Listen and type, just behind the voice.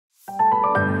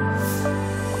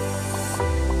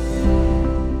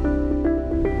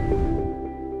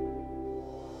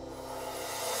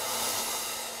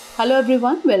Hello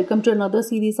everyone, welcome to another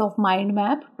series of Mind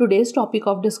Map. Today's topic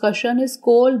of discussion is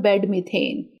coal bed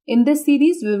methane. In this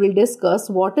series, we will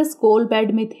discuss what is coal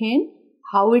bed methane,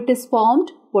 how it is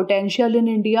formed, potential in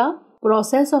India,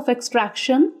 process of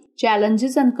extraction,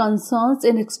 challenges and concerns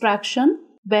in extraction,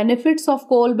 benefits of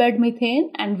coal bed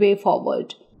methane and way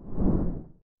forward.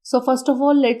 So first of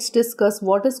all, let's discuss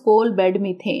what is coal bed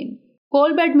methane.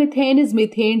 Coal bed methane is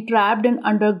methane trapped in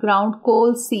underground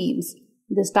coal seams.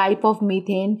 This type of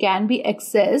methane can be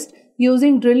accessed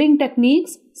using drilling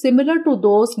techniques similar to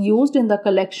those used in the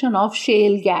collection of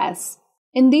shale gas.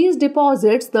 In these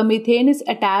deposits, the methane is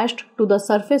attached to the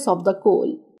surface of the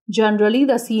coal. Generally,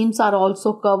 the seams are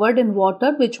also covered in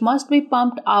water which must be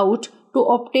pumped out to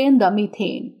obtain the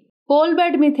methane. Coal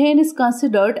bed methane is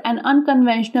considered an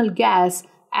unconventional gas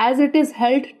as it is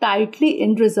held tightly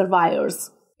in reservoirs.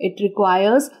 It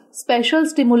requires special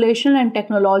stimulation and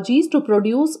technologies to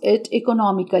produce it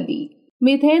economically.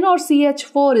 Methane or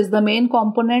CH4 is the main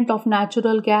component of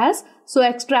natural gas, so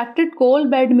extracted coal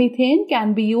bed methane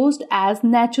can be used as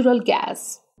natural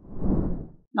gas.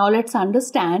 Now let's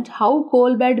understand how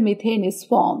coal bed methane is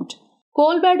formed.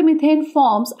 Coal bed methane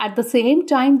forms at the same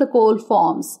time the coal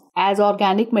forms. As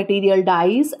organic material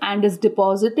dies and is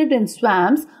deposited in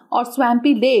swamps or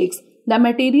swampy lakes, the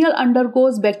material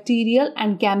undergoes bacterial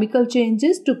and chemical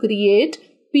changes to create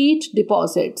peat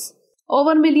deposits.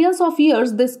 Over millions of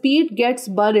years, this peat gets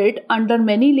buried under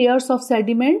many layers of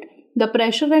sediment. The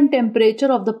pressure and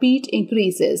temperature of the peat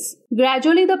increases.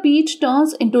 Gradually, the peat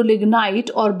turns into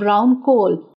lignite or brown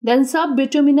coal, then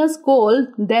subbituminous coal,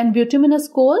 then bituminous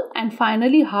coal, and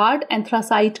finally hard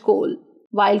anthracite coal.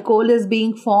 While coal is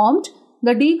being formed,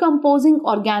 the decomposing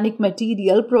organic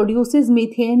material produces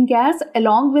methane gas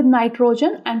along with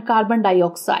nitrogen and carbon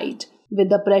dioxide.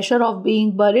 With the pressure of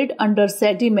being buried under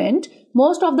sediment,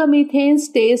 most of the methane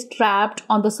stays trapped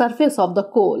on the surface of the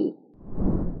coal.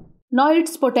 Now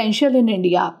its potential in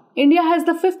India. India has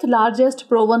the fifth largest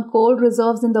proven coal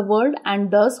reserves in the world and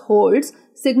thus holds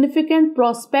significant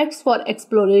prospects for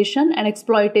exploration and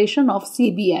exploitation of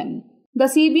CBM. The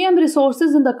CBM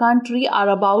resources in the country are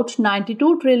about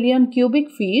 92 trillion cubic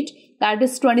feet, that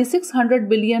is 2600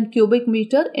 billion cubic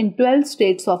meter in 12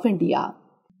 states of India.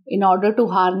 In order to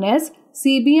harness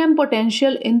CBM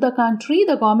potential in the country,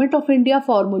 the Government of India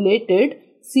formulated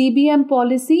CBM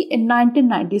policy in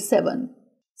 1997.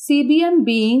 CBM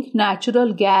being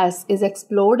natural gas is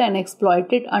explored and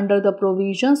exploited under the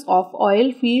provisions of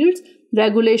Oil Fields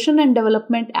Regulation and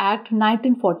Development Act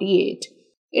 1948.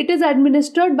 It is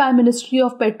administered by Ministry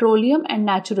of Petroleum and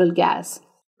Natural Gas.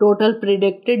 Total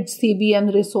predicted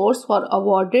CBM resource for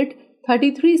awarded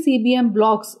 33 CBM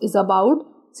blocks is about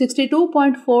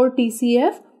 62.4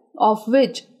 TCF, of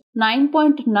which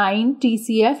 9.9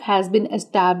 TCF has been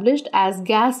established as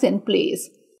gas in place.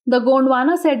 The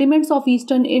Gondwana sediments of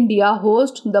eastern India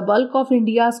host the bulk of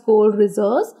India's coal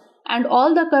reserves and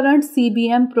all the current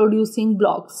CBM producing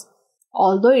blocks.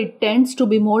 Although it tends to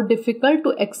be more difficult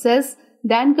to access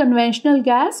than conventional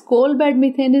gas, coal bed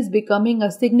methane is becoming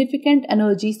a significant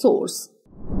energy source.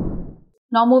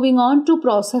 Now moving on to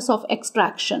process of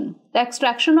extraction. The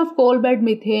extraction of coal bed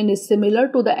methane is similar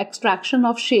to the extraction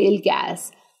of shale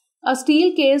gas. A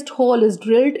steel-cased hole is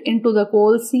drilled into the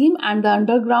coal seam and the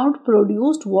underground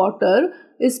produced water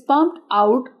is pumped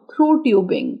out through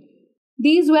tubing.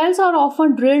 These wells are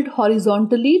often drilled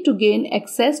horizontally to gain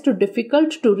access to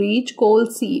difficult-to-reach coal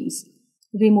seams.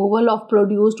 Removal of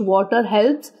produced water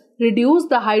helps reduce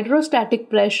the hydrostatic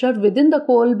pressure within the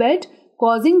coal bed,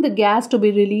 causing the gas to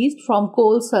be released from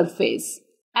coal surface.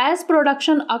 As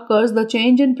production occurs, the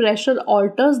change in pressure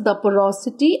alters the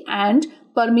porosity and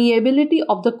permeability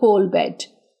of the coal bed.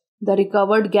 The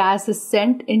recovered gas is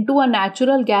sent into a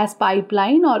natural gas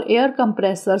pipeline or air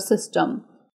compressor system.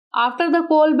 After the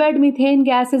coal bed methane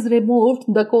gas is removed,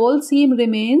 the coal seam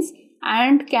remains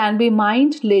and can be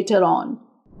mined later on.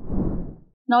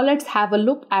 Now let's have a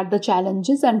look at the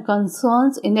challenges and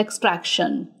concerns in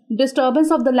extraction.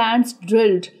 Disturbance of the lands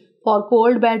drilled for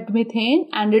coal bed methane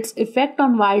and its effect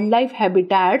on wildlife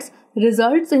habitats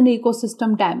results in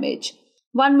ecosystem damage.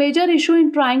 One major issue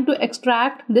in trying to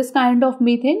extract this kind of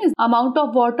methane is the amount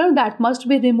of water that must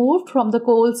be removed from the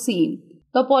coal seam.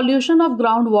 The pollution of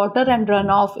groundwater and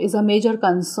runoff is a major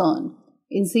concern.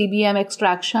 In CBM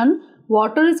extraction,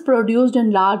 water is produced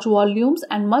in large volumes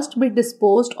and must be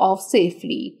disposed of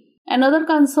safely. Another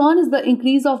concern is the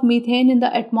increase of methane in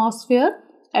the atmosphere.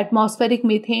 Atmospheric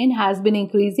methane has been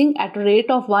increasing at a rate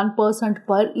of 1%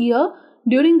 per year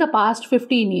during the past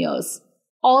 15 years.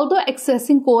 Although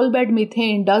accessing coal bed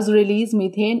methane does release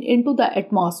methane into the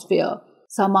atmosphere,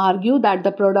 some argue that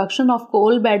the production of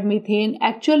coal bed methane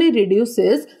actually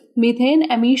reduces methane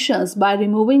emissions by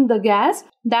removing the gas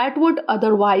that would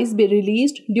otherwise be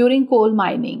released during coal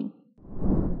mining.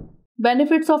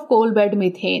 Benefits of coal bed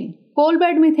methane. Coal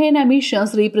bed methane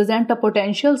emissions represent a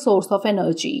potential source of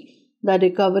energy. The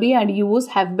recovery and use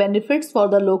have benefits for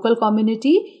the local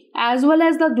community as well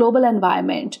as the global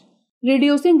environment.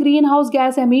 Reducing greenhouse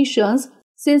gas emissions,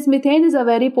 since methane is a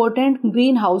very potent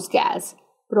greenhouse gas,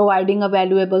 providing a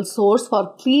valuable source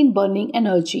for clean burning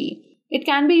energy. It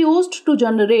can be used to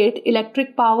generate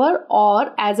electric power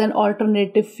or as an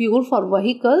alternative fuel for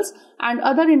vehicles and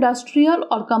other industrial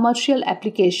or commercial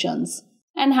applications.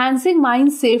 Enhancing mine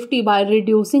safety by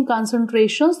reducing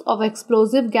concentrations of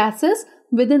explosive gases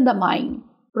within the mine,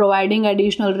 providing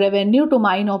additional revenue to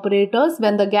mine operators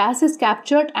when the gas is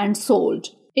captured and sold.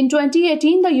 In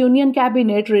 2018, the Union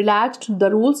Cabinet relaxed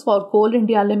the rules for Coal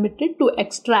India Limited to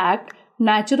extract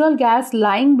natural gas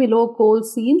lying below coal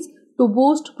seams to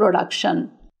boost production.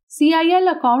 CIL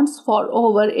accounts for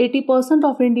over 80%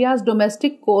 of India's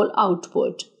domestic coal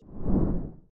output.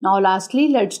 Now lastly,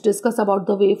 let's discuss about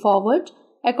the way forward.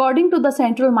 According to the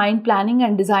Central Mine Planning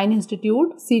and Design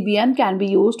Institute, CBM can be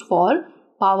used for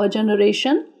power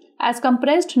generation, as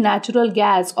compressed natural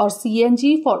gas or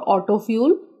CNG for auto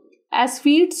fuel, as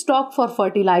feedstock for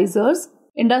fertilizers,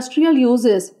 industrial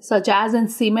uses such as in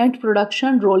cement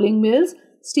production, rolling mills,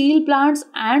 steel plants,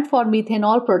 and for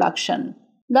methanol production.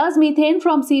 Thus, methane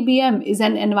from CBM is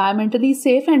an environmentally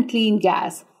safe and clean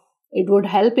gas. It would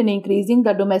help in increasing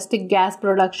the domestic gas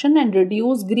production and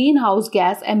reduce greenhouse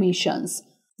gas emissions.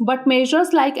 But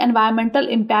measures like environmental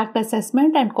impact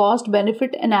assessment and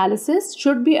cost-benefit analysis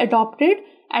should be adopted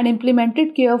and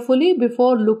implemented carefully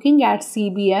before looking at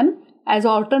CBM as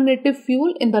alternative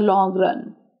fuel in the long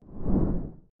run.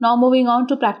 Now moving on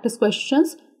to practice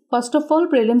questions. First of all,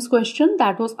 prelims question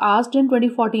that was asked in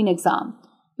 2014 exam.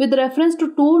 With reference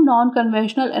to two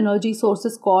non-conventional energy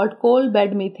sources called coal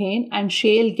bed methane and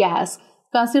shale gas,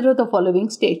 consider the following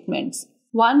statements.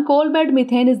 1. Coal bed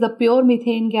methane is the pure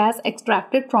methane gas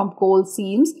extracted from coal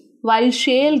seams, while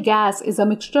shale gas is a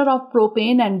mixture of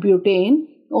propane and butane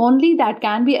only that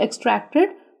can be extracted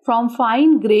from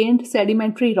fine-grained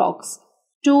sedimentary rocks.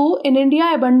 2. In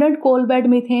India, abundant coal bed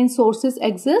methane sources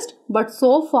exist, but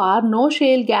so far no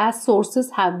shale gas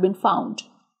sources have been found.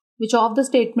 Which of the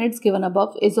statements given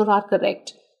above is or are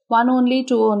correct? 1 only,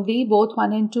 2 only, both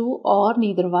 1 and 2, or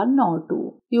neither 1 nor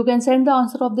 2. You can send the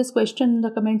answer of this question in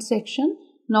the comment section.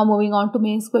 Now moving on to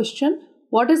mains question.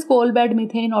 What is coal bed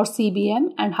methane or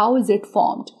CBM and how is it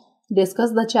formed?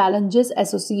 Discuss the challenges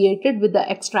associated with the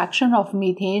extraction of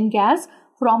methane gas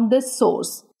from this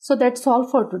source. So that's all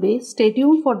for today. Stay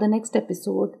tuned for the next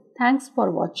episode. Thanks for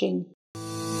watching.